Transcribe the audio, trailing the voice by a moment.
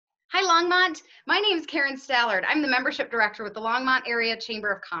Longmont. My name is Karen Stallard. I'm the Membership Director with the Longmont Area Chamber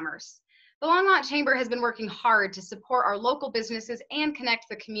of Commerce. The Longmont Chamber has been working hard to support our local businesses and connect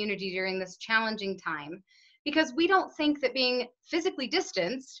the community during this challenging time, because we don't think that being physically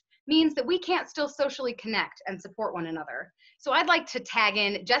distanced means that we can't still socially connect and support one another. So I'd like to tag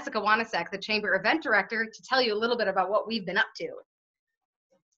in Jessica Wanasek, the Chamber Event Director, to tell you a little bit about what we've been up to.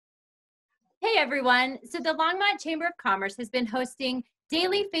 Hey everyone, so the Longmont Chamber of Commerce has been hosting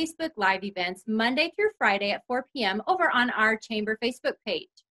daily Facebook Live events Monday through Friday at 4 p.m. over on our Chamber Facebook page.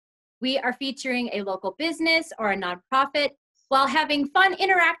 We are featuring a local business or a nonprofit while having fun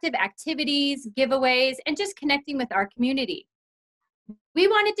interactive activities, giveaways, and just connecting with our community. We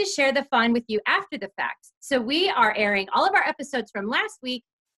wanted to share the fun with you after the fact, so we are airing all of our episodes from last week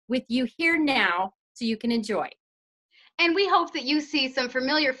with you here now so you can enjoy. And we hope that you see some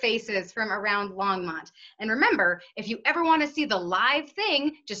familiar faces from around Longmont. And remember, if you ever want to see the live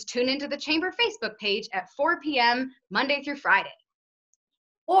thing, just tune into the Chamber Facebook page at 4 p.m. Monday through Friday.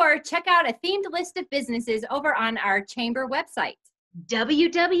 Or check out a themed list of businesses over on our Chamber website.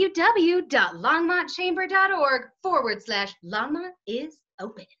 www.longmontchamber.org/Longmont is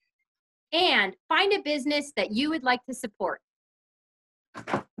open. And find a business that you would like to support.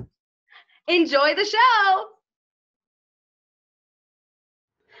 Enjoy the show.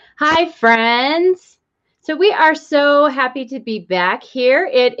 Hi, friends. So we are so happy to be back here.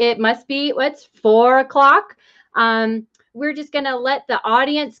 It must be, what's 4 o'clock. We're just going to let the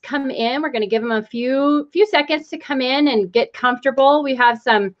audience come in. We're going to give them a few seconds to come in and get comfortable. We have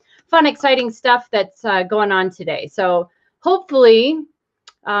some fun, exciting stuff that's going on today. So hopefully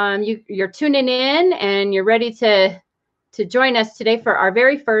you're tuning in and you're ready to join us today for our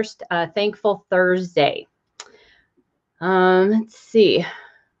very first Thankful Thursday. Let's see.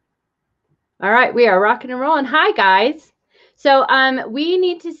 All right, we are rocking and rolling. Hi, guys. So we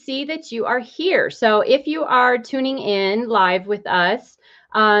need to see that you are here. So if you are tuning in live with us,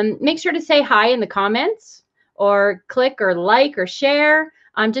 make sure to say hi in the comments or click or like or share,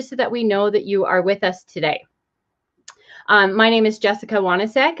 just so that we know that you are with us today. My name is Jessica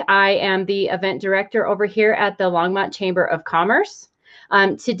Wanasek. I am the event director over here at the Longmont Chamber of Commerce.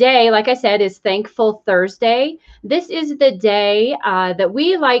 Today, like I said, is Thankful Thursday. This is the day that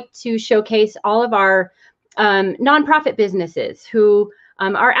we like to showcase all of our nonprofit businesses who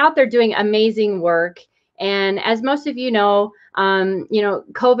are out there doing amazing work. And as most of you know,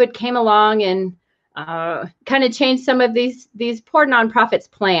 COVID came along and kind of changed some of these poor nonprofits'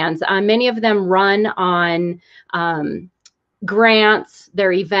 plans. Many of them run on grants,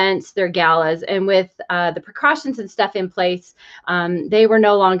 their events, their galas, and with the precautions and stuff in place, they were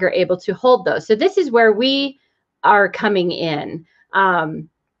no longer able to hold those. So this is where we are coming in.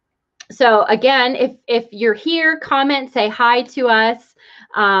 So again, if you're here, comment, say hi to us.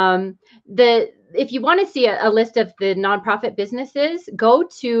 If you want to see a list of the nonprofit businesses, go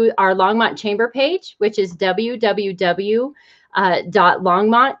to our Longmont Chamber page, which is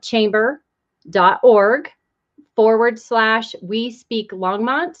www.longmontchamber.org/We Speak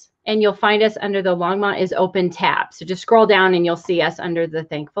Longmont, and you'll find us under the Longmont is Open tab. So just scroll down and you'll see us under the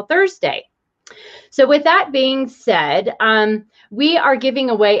Thankful Thursday. So with that being said, we are giving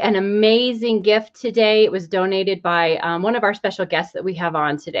away an amazing gift today. It was donated by one of our special guests that we have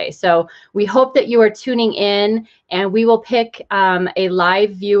on today. So we hope that you are tuning in, and we will pick a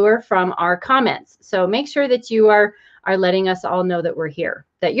live viewer from our comments. So make sure that you are letting us all know that we're here,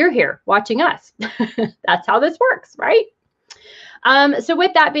 that you're here watching us. That's how this works, right? So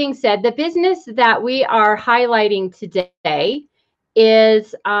with that being said, the business that we are highlighting today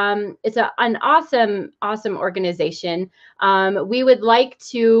is it's an awesome organization. We would like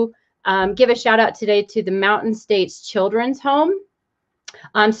to give a shout out today to the Mountain States Children's Home.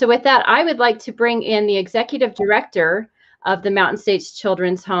 So with that, I would like to bring in the executive director of the Mountain States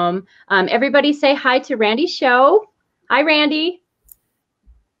Children's Home. Everybody say hi to Randy Show. Hi, Randy.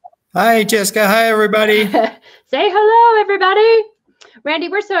 Hi, Jessica. Hi, everybody. Say hello, everybody. Randy,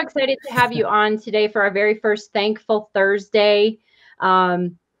 we're so excited to have you on today for our very first Thankful Thursday.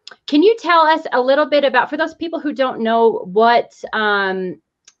 Can you tell us a little bit about, for those people who don't know what, Mountain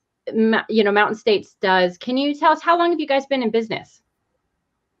States does, can you tell us how long have you guys been in business?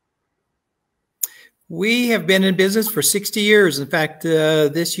 We have been in business for 60 years. In fact,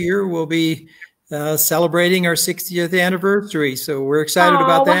 this year we'll be celebrating our 60th anniversary. So we're excited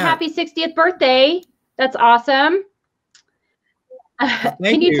about that. Well, happy 60th birthday. That's awesome.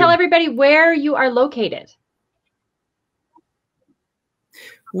 Can you tell everybody where you are located?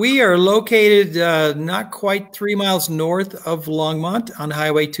 We are located not quite 3 miles north of Longmont on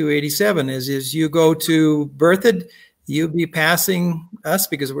Highway 287. As you go to Berthoud, you'll be passing us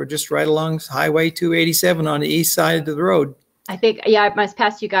because we're just right along Highway 287 on the east side of the road. I think, yeah, I must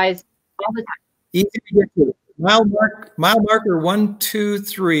pass you guys all the time. Easy to get to. Mile marker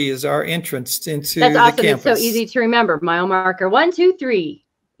 123 is our entrance into That's awesome. the campus. It's so easy to remember. Mile marker 123.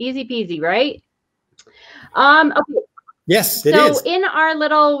 Easy peasy, right? Okay. Yes, it is. So in our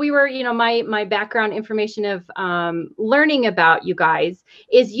little, we were, you know, my background information of learning about you guys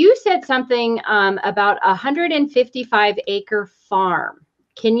is you said something about a 155-acre farm.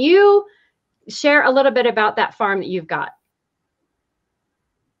 Can you share a little bit about that farm that you've got?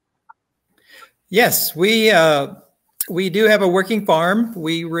 Yes, we do have a working farm.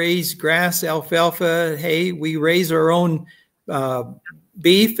 We raise grass, alfalfa, hay. We raise our own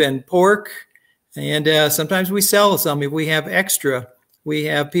beef and pork, and sometimes we sell some if we have extra. We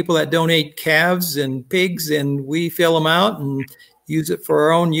have people that donate calves and pigs, and we fill them out and use it for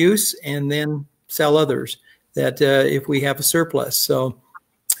our own use, and then sell others that if we have a surplus. So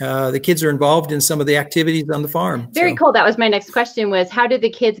the kids are involved in some of the activities on the farm. Very cool. That was my next question was, how do the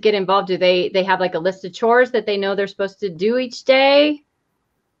kids get involved? Do they have like a list of chores that they know they're supposed to do each day?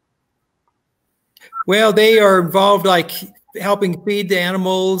 Well, they are involved like helping feed the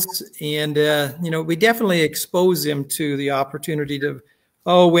animals, and you know, we definitely expose them to the opportunity to,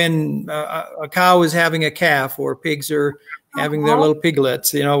 when a cow is having a calf or pigs are having their little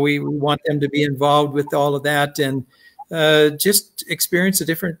piglets, you know, we want them to be involved with all of that, and just experience a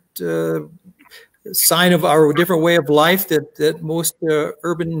different sign of our different way of life that most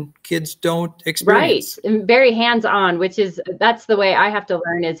urban kids don't experience. Right, and very hands-on, that's the way I have to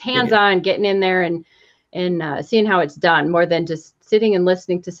learn, is hands-on, getting in there and seeing how it's done, more than just sitting and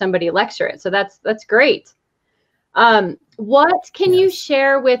listening to somebody lecture it. So that's great. What can you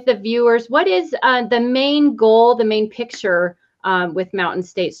share with the viewers? What is the main goal, the main picture with Mountain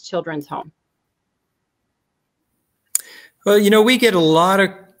States Children's Home? Well, you know, we get a lot of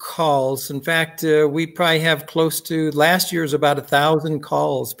calls. In fact, we probably have close to, last year's about 1,000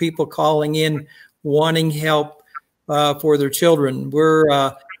 calls, people calling in wanting help for their children.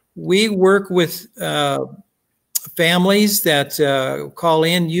 We work with families that call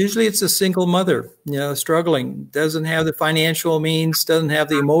in. Usually it's a single mother, you know, struggling, doesn't have the financial means, doesn't have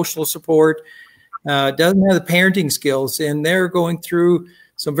the emotional support, doesn't have the parenting skills, and they're going through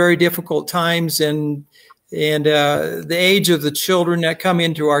some very difficult times. And the age of the children that come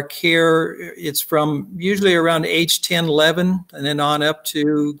into our care, it's from usually around age 10, 11, and then on up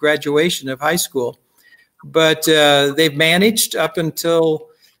to graduation of high school. But they've managed up until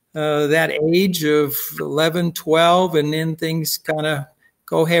that age of 11, 12, and then things kind of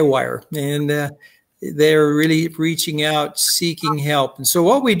go haywire. And they're really reaching out, seeking help. And so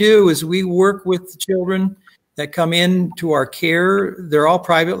what we do is we work with the children that come into our care. They're all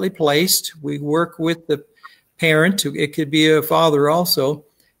privately placed. We work with the parent, it could be a father also,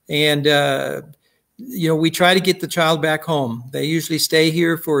 and you know, we try to get the child back home. They usually stay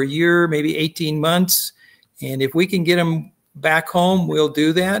here for a year, maybe 18 months, and if we can get them back home, we'll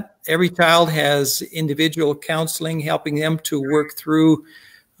do that. Every child has individual counseling, helping them to work through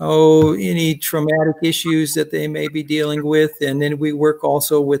any traumatic issues that they may be dealing with, and then we work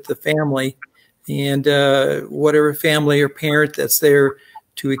also with the family and whatever family or parent that's there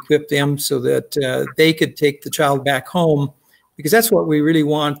to equip them so that they could take the child back home, because that's what we really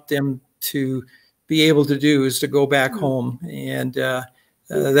want them to be able to do, is to go back home. And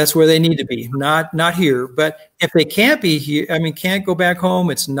that's where they need to be, not here. But if they can't be here, can't go back home,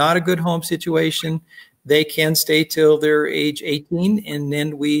 it's not a good home situation, they can stay till they're age 18, and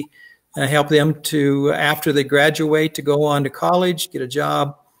then we help them to, after they graduate, to go on to college, get a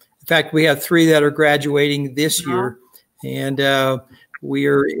job. In fact, we have 3 that are graduating this year, and we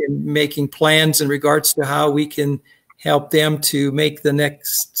are making plans in regards to how we can help them to make the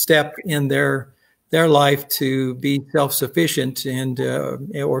next step in their life to be self-sufficient and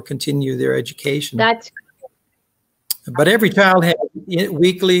or continue their education. But every child has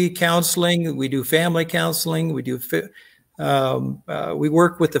weekly counseling. We do family counseling. We do we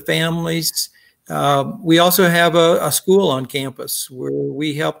work with the families. We also have a school on campus where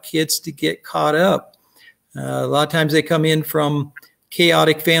we help kids to get caught up. A lot of times they come in from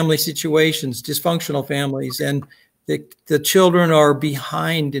chaotic family situations, dysfunctional families, and the children are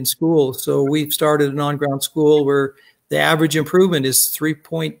behind in school. So we've started an on-ground school where the average improvement is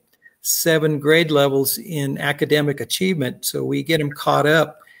 3.7 grade levels in academic achievement. So we get them caught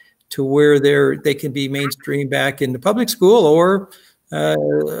up to where they can be mainstream back in the public school, or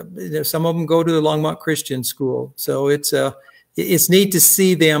some of them go to the Longmont Christian School. So it's neat to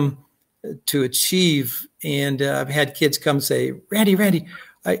see them to achieve. And I've had kids come say, Randy,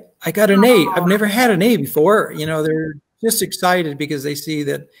 I got an A. I've never had an A before. You know, they're just excited because they see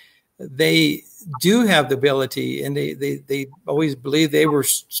that they do have the ability, and they always believe they were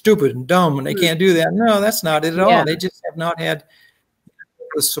stupid and dumb and they can't do that. No, that's not it at all. They just have not had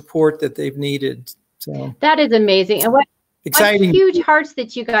the support that they've needed. So that is amazing. And what exciting, huge hearts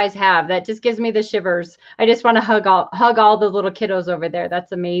that you guys have. That just gives me the shivers. I just want to hug all the little kiddos over there.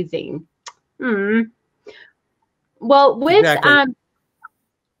 That's amazing. Well, with exactly.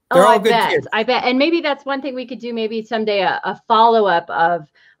 They're all good kids. I bet. And maybe that's one thing we could do maybe someday, a follow-up of,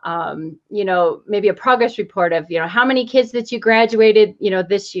 you know, maybe a progress report of, you know, how many kids that you graduated, you know,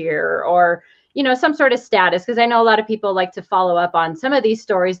 this year, or, you know, some sort of status. Because I know a lot of people like to follow up on some of these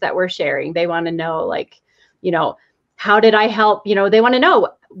stories that we're sharing. They want to know, like, you know, how did I help? You know, they want to know,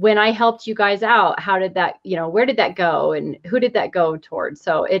 when I helped you guys out, how did that, you know, where did that go and who did that go towards?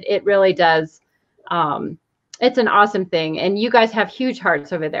 So it really does. It's an awesome thing. And you guys have huge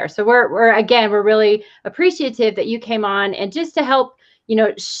hearts over there. So we're really appreciative that you came on, and just to help, you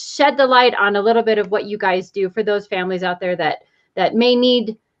know, shed the light on a little bit of what you guys do for those families out there that may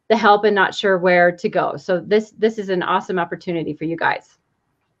need the help and not sure where to go. So this is an awesome opportunity for you guys.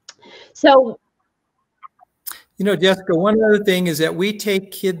 So, you know, Jessica, one other thing is that we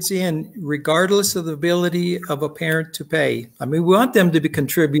take kids in regardless of the ability of a parent to pay. I mean, we want them to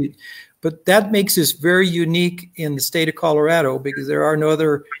contribute, but that makes us very unique in the state of Colorado, because there are no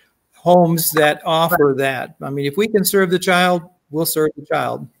other homes that offer that. I mean, if we can serve the child, we'll serve the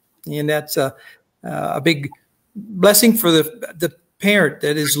child. And that's a big blessing for the parent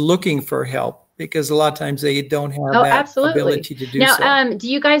that is looking for help, because a lot of times they don't have that ability to do now, so. Do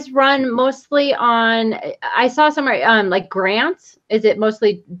you guys run mostly on, I saw somewhere, like grants? Is it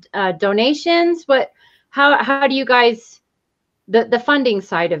mostly donations? How do you guys, the funding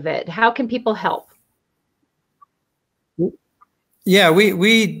side of it, how can people help? Yeah,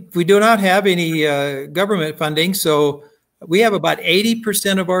 we do not have any government funding, so we have about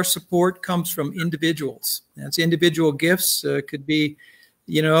 80% of our support comes from individuals. That's individual gifts. Could be,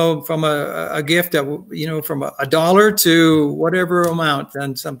 you know, from a gift that, you know, from $1 to whatever amount,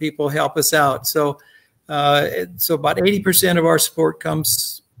 and some people help us out. So so about 80% of our support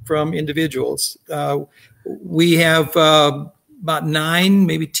comes from individuals. We have about 9,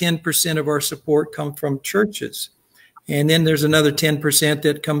 maybe 10% of our support come from churches. And then there's another 10%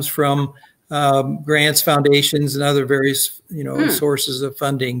 that comes from grants, foundations, and other various, you know, sources of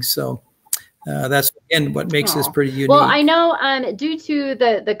funding. So that's, again, what makes this pretty unique. Well, I know due to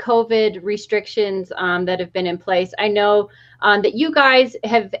the COVID restrictions that have been in place, I know that you guys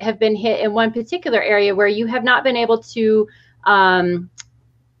have been hit in one particular area where you have not been able to,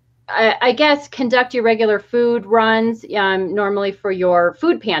 I guess, conduct your regular food runs normally for your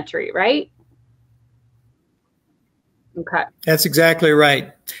food pantry, right? Okay. That's exactly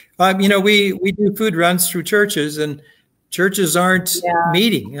right. You know, we do food runs through churches, and churches aren't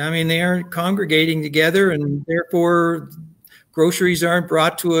meeting. I mean, they aren't congregating together, and therefore groceries aren't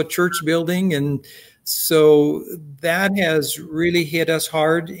brought to a church building. And so that has really hit us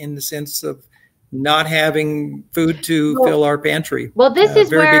hard in the sense of not having food to fill our pantry. Well, this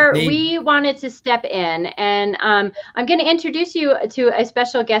is where we wanted to step in, and I'm going to introduce you to a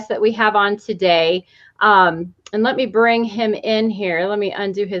special guest that we have on today. And let me bring him in here. Let me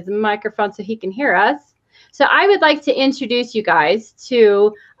undo his microphone so he can hear us. So I would like to introduce you guys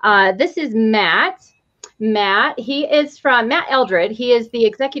to, this is Matt. Matt, he is from Matt Eldred. He is the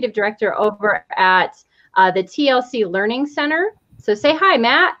executive director over at the TLC Learning Center. So say hi,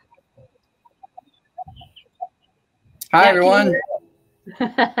 Matt. Hi, everyone.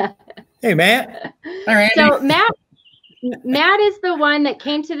 Hey, Matt. Hi, Randy. So Matt is the one that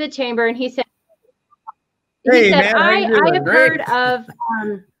came to the chamber, and he said, Matt, I have heard of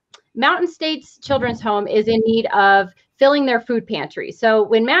Mountain States Children's Home is in need of filling their food pantry. So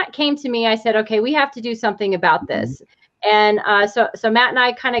when Matt came to me, I said, okay, we have to do something about this. And so Matt and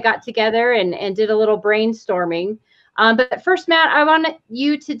I kind of got together and did a little brainstorming. But first, Matt, I want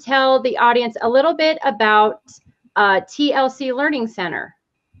you to tell the audience a little bit about TLC Learning Center.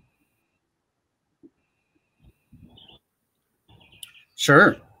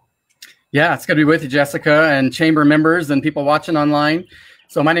 Sure. Yeah, it's good to be with you, Jessica, and chamber members and people watching online.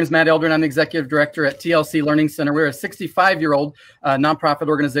 So my name is Matt Eldred. I'm the executive director at TLC Learning Center. We're a 65-year-old nonprofit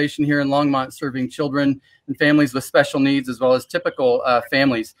organization here in Longmont, serving children and families with special needs, as well as typical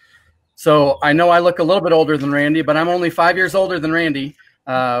families. So I know I look a little bit older than Randy, but I'm only 5 years older than Randy.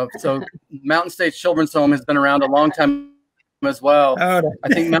 So Mountain States Children's Home has been around a long time as well. I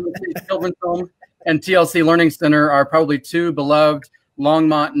think Mountain States Children's Home and TLC Learning Center are probably two beloved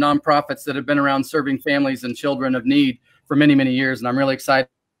Longmont nonprofits that have been around serving families and children of need for many, many years. And I'm really excited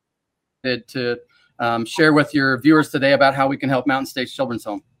to share with your viewers today about how we can help Mountain States Children's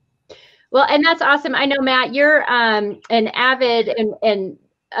Home. Well, and that's awesome. I know, Matt, you're an avid and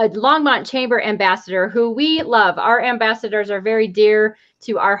a Longmont Chamber ambassador who we love. Our ambassadors are very dear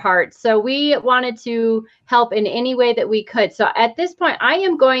to our hearts. So we wanted to help in any way that we could. So at this point, I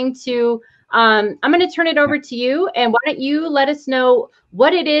am going to I'm going to turn it over to you. And why don't you let us know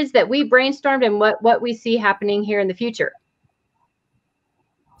what it is that we brainstormed and what we see happening here in the future.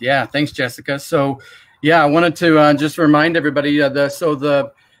 Yeah, thanks, Jessica. So, yeah, I wanted to just remind everybody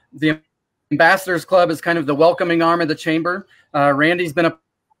the Ambassadors Club is kind of the welcoming arm of the chamber. Randy's been a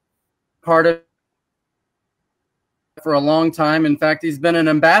part of it for a long time. In fact, he's been an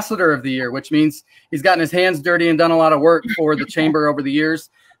ambassador of the year, which means he's gotten his hands dirty and done a lot of work for the chamber over the years.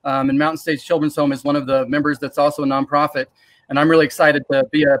 And Mountain States Children's Home is one of the members that's also a nonprofit. And I'm really excited to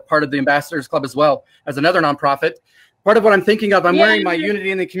be a part of the Ambassadors Club as well as another nonprofit. Part of what I'm thinking of, I'm wearing my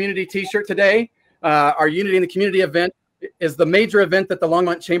Unity in the Community t-shirt today. Our Unity in the Community event is the major event that the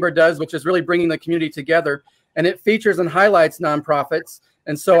Longmont Chamber does, which is really bringing the community together. And it features and highlights nonprofits.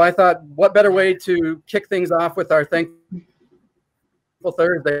 And so I thought, what better way to kick things off with our Thankful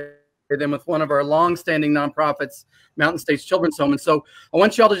Thursday than with one of our long-standing nonprofits, Mountain States Children's Home. And so I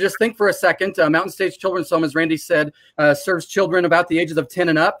want you all to just think for a second. Mountain States Children's Home, as Randy said, serves children about the ages of 10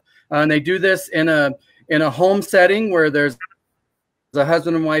 and up. And they do this in a home setting where there's a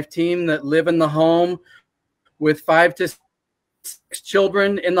husband and wife team that live in the home with 5 to 6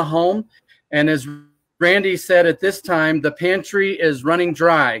 children in the home. And as Randy said, at this time, the pantry is running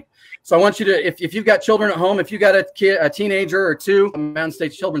dry. So I want you to, if you've got children at home, if you got a teenager or two, Mountain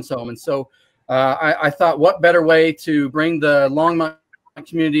States Children's Home. And so I thought, what better way to bring the Longmont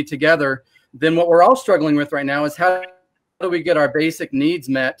community together than what we're all struggling with right now is how do we get our basic needs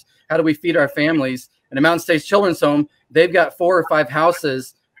met? How do we feed our families? And at Mountain States Children's Home, they've got 4 or 5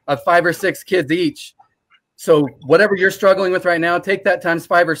 houses of 5 or 6 kids each. So whatever you're struggling with right now, take that times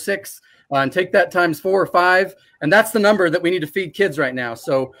 5 or 6 and take that times 4 or 5. And that's the number that we need to feed kids right now.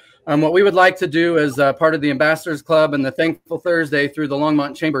 So what we would like to do as part of the Ambassadors Club and the Thankful Thursday through the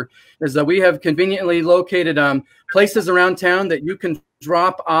Longmont Chamber is that we have conveniently located places around town that you can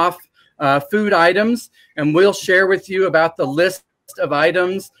drop off food items, and we'll share with you about the list of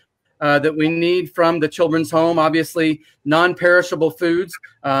items that we need from the children's home. Obviously, non-perishable foods,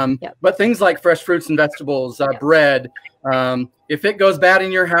 but things like fresh fruits and vegetables, bread. If it goes bad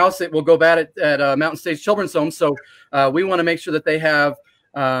in your house, it will go bad at Mountain States Children's Home. So we want to make sure that they have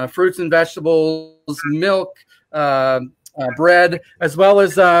fruits and vegetables, milk, bread, as well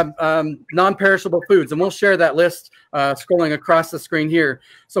as non-perishable foods. And we'll share that list scrolling across the screen here.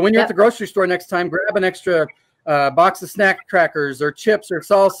 So when you're at the grocery store next time, grab an extra box of snack crackers or chips or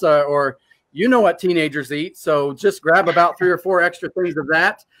salsa, or you know what teenagers eat. So just grab about 3 or 4 extra things of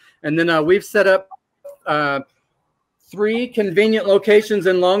that. And then we've set up 3 convenient locations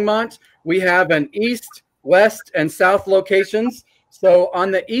in Longmont. We have an east, west, and south locations. So on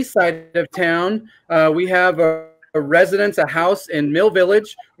the east side of town, we have a residence, a house in Mill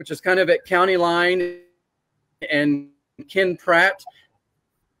Village, which is kind of at County Line and Ken Pratt,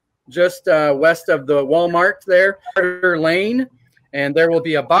 just west of the Walmart there, Carter Lane. And there will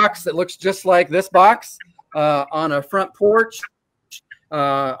be a box that looks just like this box on a front porch,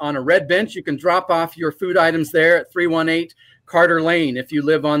 on a red bench. You can drop off your food items there at 318 Carter Lane if you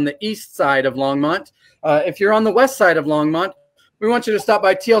live on the east side of Longmont. If you're on the west side of Longmont, we want you to stop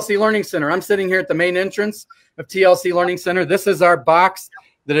by TLC Learning Center. I'm sitting here at the main entrance of TLC Learning Center. This is our box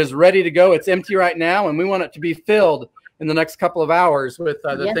that is ready to go. It's empty right now, and we want it to be filled in the next couple of hours with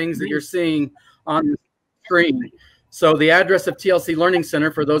the things that you're seeing on the screen. So the address of TLC Learning Center,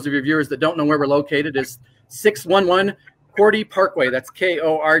 for those of your viewers that don't know where we're located, is 611 Cordy Parkway. That's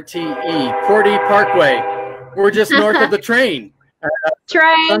K-O-R-T-E, Cordy Parkway. We're just north of the train.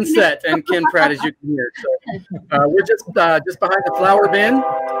 Sunset and Ken Pratt, as you can hear. So we're just behind the flower bin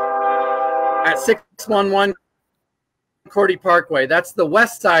at 611 Cordy Parkway. That's the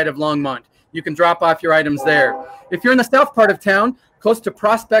west side of Longmont. You can drop off your items there. If you're in the south part of town, close to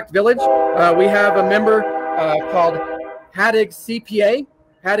Prospect Village, we have a member called Haddig CPA.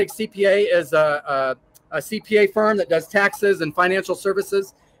 Haddig CPA is a CPA firm that does taxes and financial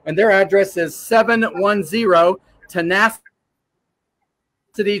services, and their address is 710 Tenacity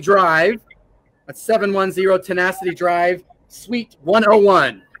Drive. That's 710 Tenacity Drive, Suite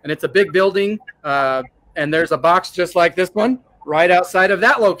 101. And it's a big building, and there's a box just like this one right outside of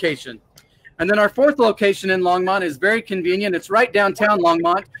that location. And then our 4th location in Longmont is very convenient. It's right downtown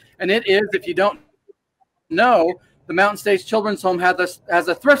Longmont, and it is, if you don't know, the Mountain States Children's Home has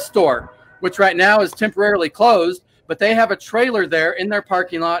a thrift store, which right now is temporarily closed, but they have a trailer there in their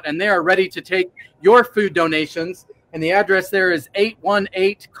parking lot, and they are ready to take your food donations. And the address there is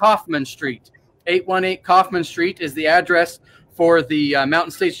 818 Kaufman Street. 818 Kaufman Street is the address for the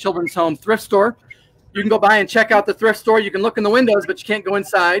Mountain States Children's Home thrift store. You can go by and check out the thrift store. You can look in the windows, but you can't go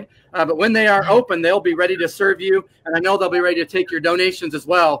inside. But when they are open, they'll be ready to serve you. And I know they'll be ready to take your donations as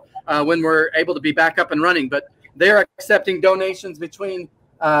well when we're able to be back up and running. But they're accepting donations between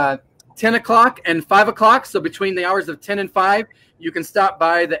 10 o'clock and 5 o'clock. So between the hours of 10 and 5, you can stop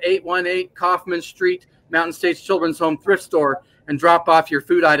by the 818 Kaufman Street Mountain States Children's Home thrift store and drop off your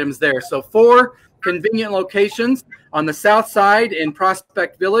food items there. So 4 convenient locations: on the south side in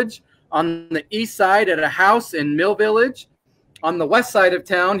Prospect Village, on the east side at a house in Mill Village, on the west side of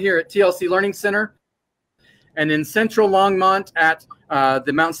town here at TLC Learning Center, and in central Longmont at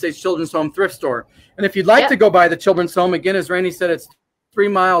the Mountain States Children's Home thrift store. And if you'd like to go by the Children's Home, again, as Randy said, it's 3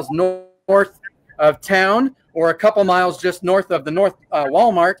 miles north of town, or a couple miles just north of the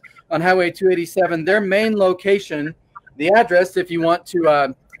Walmart on Highway 287. Their main location, the address, if you want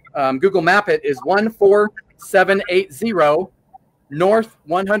to Google map it, is 14780 North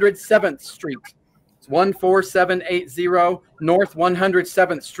 107th Street. It's 14780 North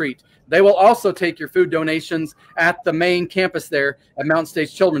 107th Street. They will also take your food donations at the main campus there at Mountain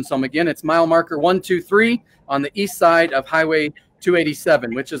States Children's Home. Again, it's mile marker 123 on the east side of Highway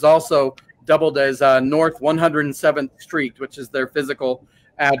 287, which is also doubled as North 107th Street, which is their physical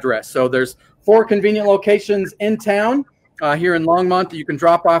address. So there's 4 convenient locations in town here in Longmont that you can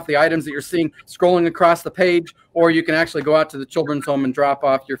drop off the items that you're seeing scrolling across the page, or you can actually go out to the Children's Home and drop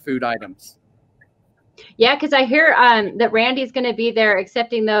off your food items. Yeah, because I hear that Randy's going to be there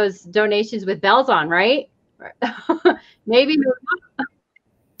accepting those donations with bells on, right? Maybe.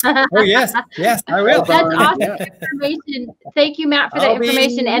 Oh, yes. Yes, I will. That's awesome information. Thank you, Matt, for that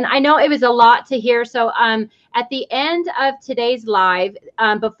information. And I know it was a lot to hear. So at the end of today's live,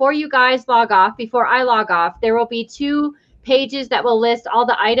 before you guys log off, before I log off, there will be 2 pages that will list all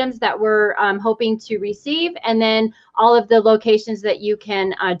the items that we're hoping to receive, and then all of the locations that you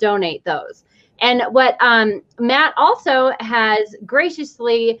can donate those. And what Matt also has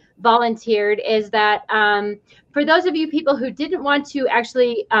graciously volunteered is that for those of you people who didn't want to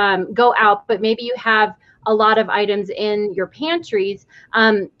actually go out, but maybe you have a lot of items in your pantries,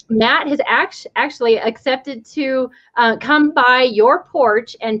 Matt has actually accepted to come by your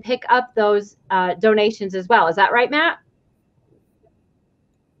porch and pick up those donations as well. Is that right, Matt?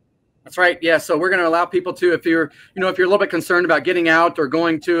 That's right. Yeah. So we're going to allow people to, if you're a little bit concerned about getting out or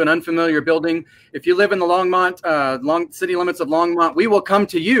going to an unfamiliar building, if you live in the Longmont, city limits of Longmont, we will come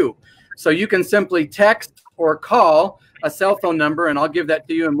to you. So you can simply text or call a cell phone number, and I'll give that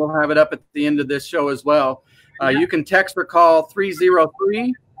to you, and we'll have it up at the end of this show as well. You can text or call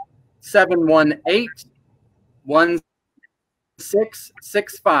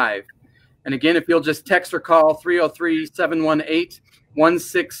 303-718-1665. And again, if you'll just text or call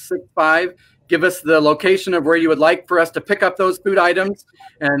 303-718-1665, give us the location of where you would like for us to pick up those food items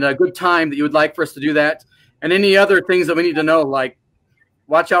and a good time that you would like for us to do that. And any other things that we need to know, like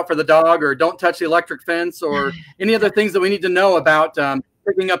watch out for the dog, or don't touch the electric fence, or any other things that we need to know about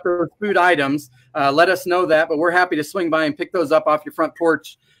picking up those food items, let us know that. But we're happy to swing by and pick those up off your front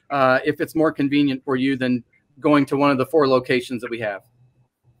porch if it's more convenient for you than going to one of the 4 locations that we have.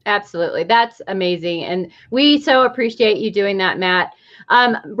 Absolutely. That's amazing. And we so appreciate you doing that, Matt.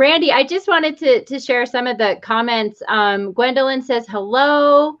 Randy, I just wanted to share some of the comments. Gwendolyn says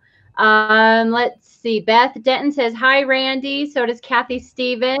hello. Let's see. Beth Denton says, hi, Randy. So does Kathy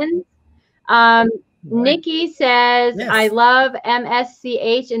Stevens. Nikki says, yes, I love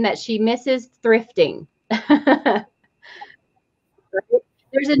MSCH and that she misses thrifting.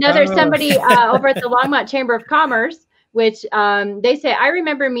 There's another somebody over at the Longmont Chamber of Commerce, which they say, I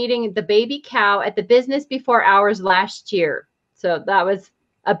remember meeting the baby cow at the Business Before Hours last year. So that was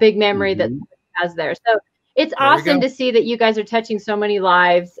a big memory that has there. So it's awesome to see that you guys are touching so many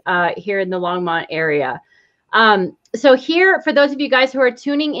lives here in the Longmont area. So here, for those of you guys who are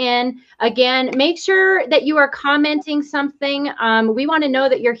tuning in, again, make sure that you are commenting something. We want to know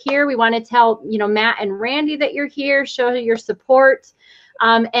that you're here. We want to tell, Matt and Randy that you're here, show your support.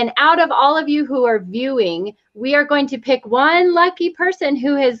 And out of all of you who are viewing, we are going to pick one lucky person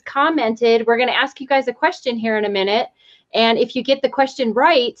who has commented. We're going to ask you guys a question here in a minute. And if you get the question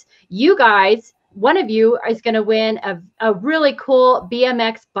right, you guys, one of you is going to win a really cool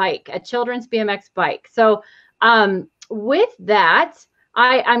BMX bike, a children's BMX bike. So with that,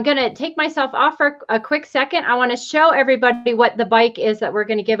 I'm going to take myself off for a quick second. I want to show everybody what the bike is that we're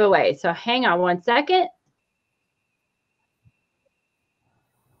going to give away. So hang on one second.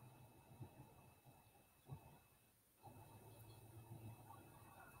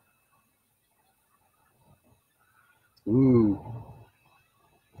 Ooh.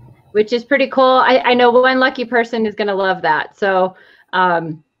 Which is pretty cool. I know one lucky person is going to love that. So,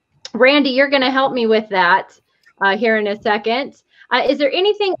 Randy, you're going to help me with that here in a second. Is there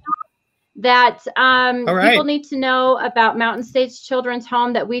anything that people need to know about Mountain States Children's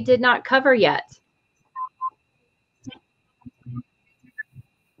Home that we did not cover yet?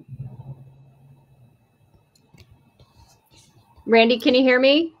 Randy, can you hear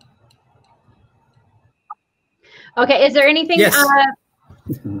me? Okay, is there anything? Yes.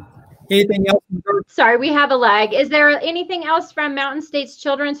 Anything else? Sorry, we have a lag. Is there anything else from Mountain States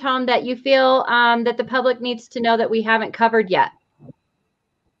Children's Home that you feel that the public needs to know that we haven't covered yet?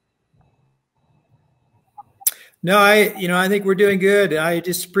 No, I think we're doing good. I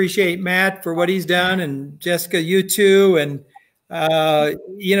just appreciate Matt for what he's done, and Jessica, you too. And,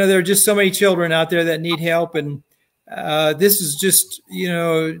 there are just so many children out there that need help. And this is just,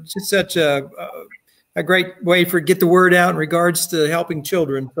 just such a great way for get the word out in regards to helping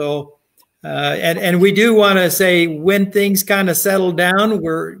children. So, and we do want to say when things kind of settle down,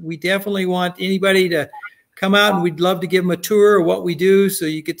 we definitely want anybody to come out, and we'd love to give them a tour of what we do, so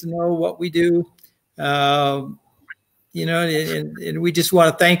you get to know what we do. And we just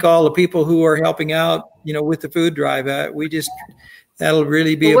want to thank all the people who are helping out, with the food drive. That'll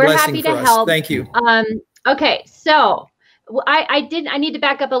really be a blessing for us. Help. Thank you. Okay, so I need to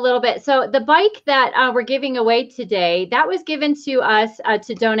back up a little bit. So the bike that we're giving away today, that was given to us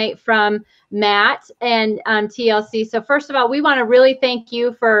to donate from Matt and TLC. So first of all, we want to really thank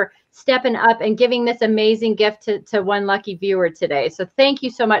you for stepping up and giving this amazing gift to one lucky viewer today. So thank you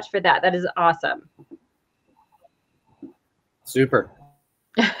so much for that. That is awesome. Super.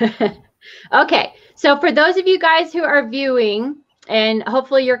 Okay, so for those of you guys who are viewing, and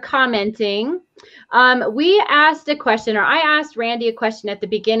hopefully you're commenting, we asked a question, or I asked Randy a question at the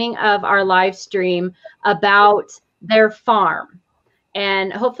beginning of our live stream about their farm,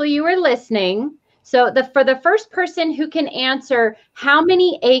 and hopefully you were listening. So for the first person who can answer, how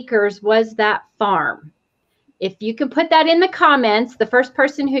many acres was that farm? If you can put that in the comments, the first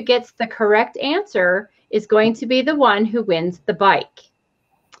person who gets the correct answer is going to be the one who wins the bike.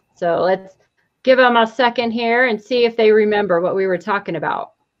 So let's give them a second here and see if they remember what we were talking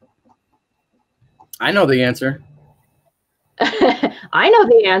about. I know the answer. I know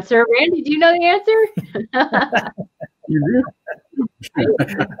the answer. Randy, do you know the answer? You do?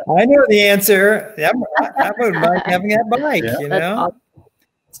 I know the answer. I would like having that bike, That's awesome.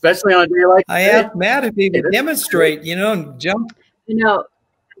 Especially on a day like I asked Matt if he would demonstrate, and jump.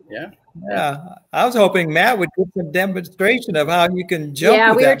 Yeah, I was hoping Matt would give some demonstration of how you can jump.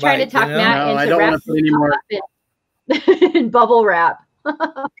 Yeah, with we that were trying bike, to talk Matt into I don't want to put any more in bubble wrap.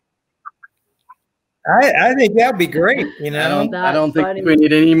 I think that'd be great. I don't think we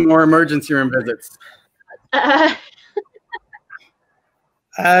need any more emergency room visits. I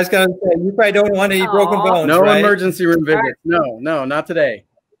was going to say, you probably don't want any broken bones. No right? emergency room visits. No, not today.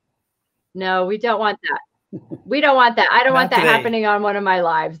 No, we don't want that. We don't want that. I don't want that today. happening on one of my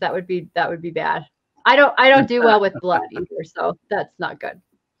lives. That would be bad. I don't do well with blood either, so that's not good.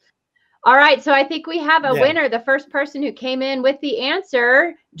 All right, so I think we have a winner. The first person who came in with the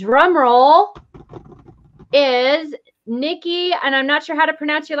answer, drum roll, is Nikki, and I'm not sure how to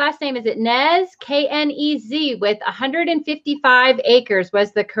pronounce your last name. Is it Knez? Knez, with 155 acres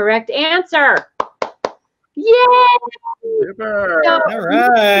was the correct answer. Yay! Super. So, all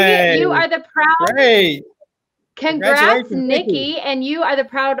right. You are the proud. Great. Congrats, Nikki, and you are the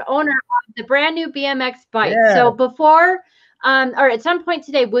proud owner of the brand new BMX bike. Yeah. So before, or at some point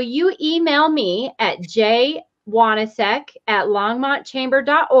today, will you email me at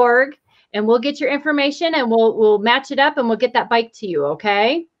jwanasek@longmontchamber.org, and we'll get your information and we'll match it up and we'll get that bike to you.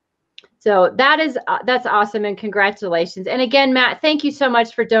 Okay. So that's awesome, and congratulations. And again, Matt, thank you so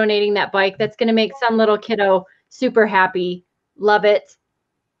much for donating that bike. That's going to make some little kiddo super happy. Love it.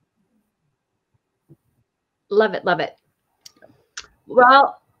 Love it. Love it.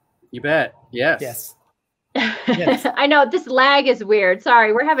 Well, you bet. Yes. Yes. Yes. I know this lag is weird.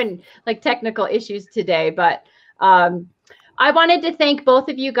 Sorry, we're having like technical issues today, but I wanted to thank both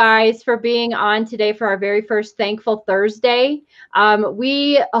of you guys for being on today for our very first Thankful Thursday.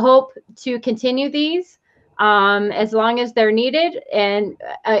 We hope to continue these as long as they're needed. And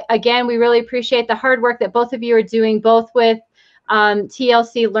again, we really appreciate the hard work that both of you are doing, both with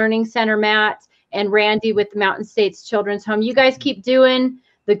TLC Learning Center, Matt, and Randy with the Mountain States Children's Home. You guys keep doing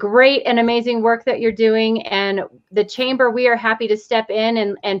the great and amazing work that you're doing. And the Chamber, we are happy to step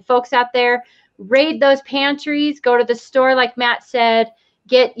in, and folks out there, raid those pantries, go to the store like Matt said,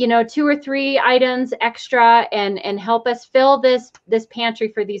 get, you know, 2 or 3 items extra and help us fill this pantry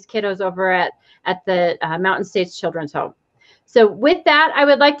for these kiddos over at the Mountain States Children's Home. So with that, I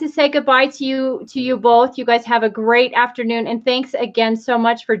would like to say goodbye to you both. You guys have a great afternoon, and thanks again so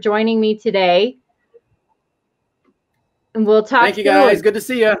much for joining me today. And we'll talk. Thank you, guys. Good to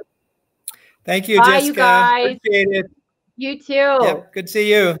see you. Thank you, Bye, Jessica. you guys. Appreciate it. You too. Yep, good to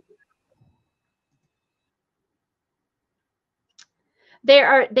see you. They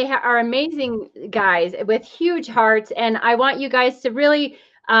are amazing guys with huge hearts, and I want you guys to really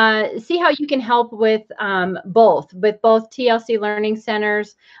see how you can help with both TLC Learning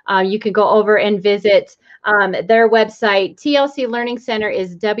Centers. You can go over and visit their website. TLC Learning Center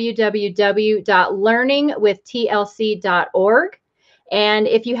is www.learningwithtlc.org. And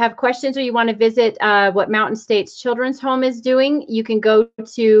if you have questions or you want to visit what Mountain States Children's Home is doing, you can go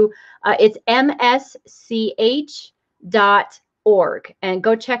to it's msch.org and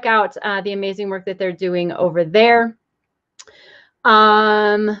go check out the amazing work that they're doing over there.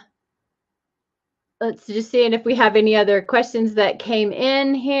 Let's just see if we have any other questions that came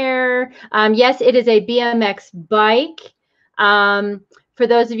in here. Yes, it is a BMX bike. For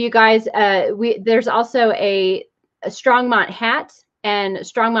those of you guys, there's also a Strongmont hat and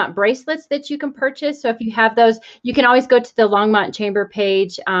Strongmont bracelets that you can purchase. So if you have those, you can always go to the Longmont Chamber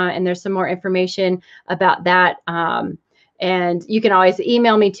page, and there's some more information about that. And you can always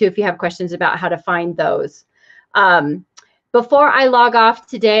email me too if you have questions about how to find those. Before I log off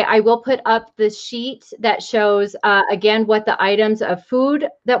today, I will put up the sheet that shows, again, what the items of food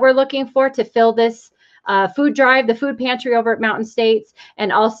that we're looking for to fill this food drive, the food pantry over at Mountain States,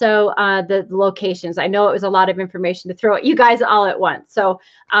 and also the locations. I know it was a lot of information to throw at you guys all at once. So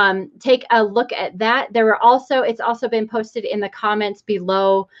take a look at that. It's also been posted in the comments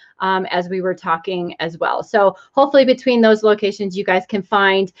below as we were talking as well. So hopefully between those locations, you guys can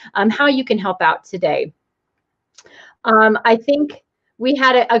find how you can help out today. I think we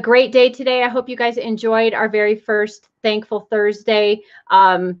had a great day today. I hope you guys enjoyed our very first Thankful Thursday.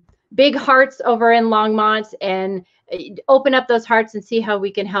 Big hearts over in Longmont, and open up those hearts and see how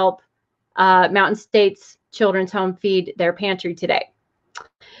we can help Mountain States Children's Home feed their pantry today.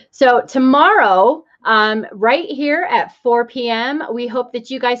 So tomorrow, right here at 4 p.m., we hope that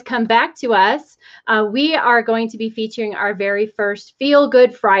you guys come back to us. We are going to be featuring our very first Feel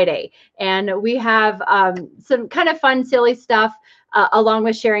Good Friday, and we have some kind of fun, silly stuff, along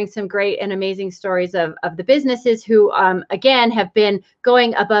with sharing some great and amazing stories of the businesses who, again, have been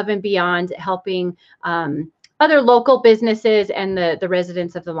going above and beyond helping other local businesses and the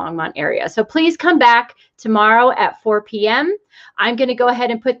residents of the Longmont area. So please come back tomorrow at 4 p.m. I'm going to go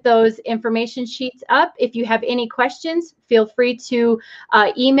ahead and put those information sheets up. If you have any questions, feel free to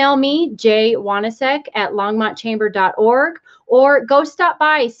email me, jwanasek@longmontchamber.org, or go stop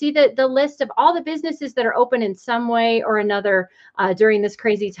by, see the list of all the businesses that are open in some way or another during this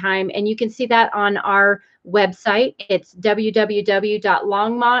crazy time. And you can see that on our website. It's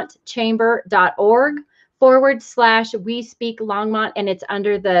www.longmontchamber.org/We Speak Longmont, and it's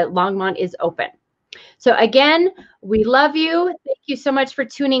under the Longmont is Open. So again, we love you. Thank you so much for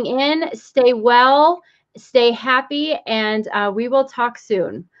tuning in. Stay well, stay happy, and we will talk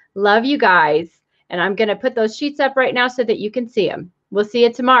soon. Love you guys. And I'm going to put those sheets up right now so that you can see them. We'll see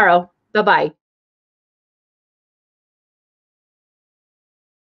you tomorrow. Bye-bye.